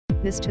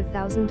This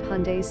 2000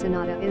 Hyundai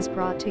Sonata is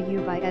brought to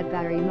you by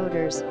Eddbarry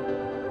Motors.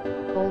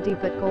 Oldie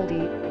but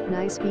goldie,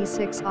 nice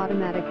V6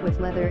 automatic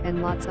with leather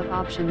and lots of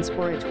options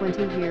for a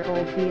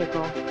 20-year-old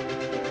vehicle.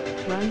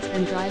 Runs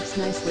and drives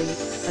nicely,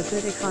 a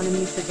good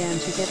economy sedan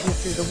to get you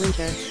through the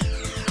winter.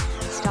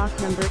 Stock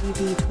number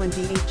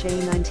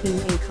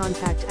EB28J19A.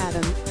 Contact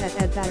Adam at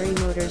Eddbarry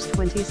Motors,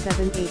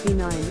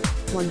 2789,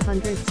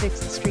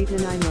 106th Street,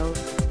 Nanaimo,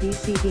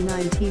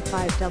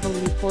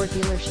 BCD9T5W4.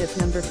 Dealership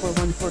number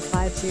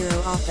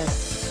 41450.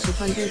 Office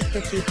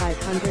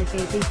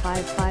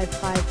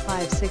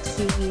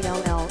 250-585-5556.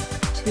 CELL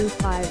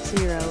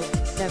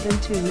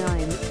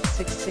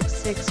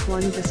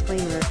 250-729-6661.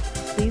 Disclaimer: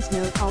 please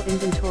note all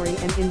inventory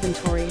and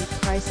inventory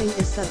pricing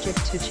is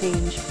subject to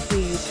change.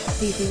 Please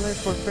see dealer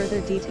for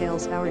further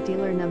details. Our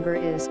dealer number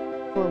is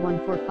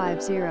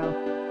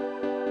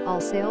 41450.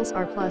 All sales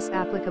are plus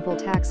applicable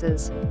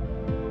taxes.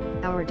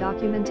 Our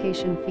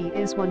documentation fee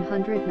is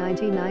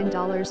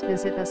 $199.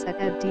 Visit us at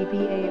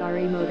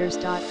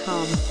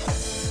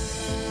eddbarrymotors.com.